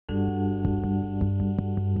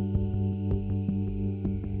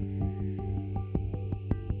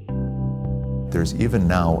There's even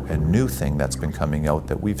now a new thing that's been coming out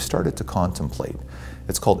that we've started to contemplate.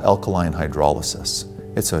 It's called alkaline hydrolysis.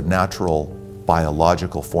 It's a natural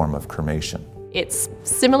biological form of cremation. It's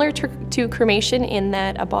similar to cremation in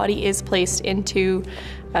that a body is placed into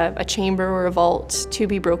a chamber or a vault to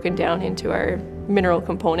be broken down into our mineral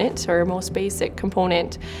component, our most basic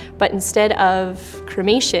component. But instead of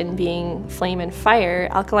cremation being flame and fire,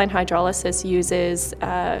 alkaline hydrolysis uses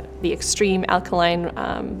the extreme alkaline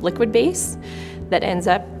liquid base that ends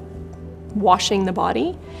up washing the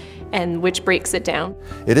body, and which breaks it down.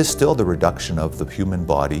 It is still the reduction of the human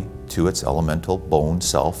body to its elemental bone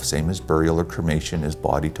self, same as burial or cremation is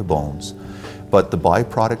body to bones. But the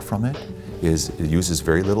byproduct from it is it uses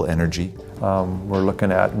very little energy. We're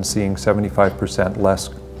looking at and seeing 75% less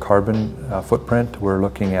carbon footprint. We're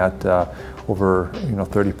looking at over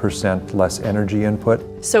 30% less energy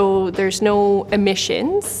input. So there's no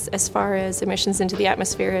emissions as far as emissions into the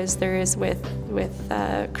atmosphere as there is with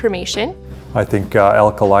cremation. I think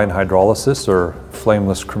alkaline hydrolysis or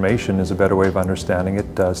flameless cremation is a better way of understanding it.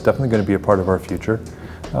 It's definitely going to be a part of our future,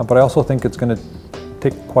 but I also think it's going to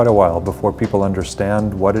take quite a while before people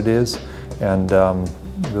understand what it is and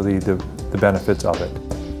really the benefits of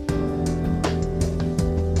it.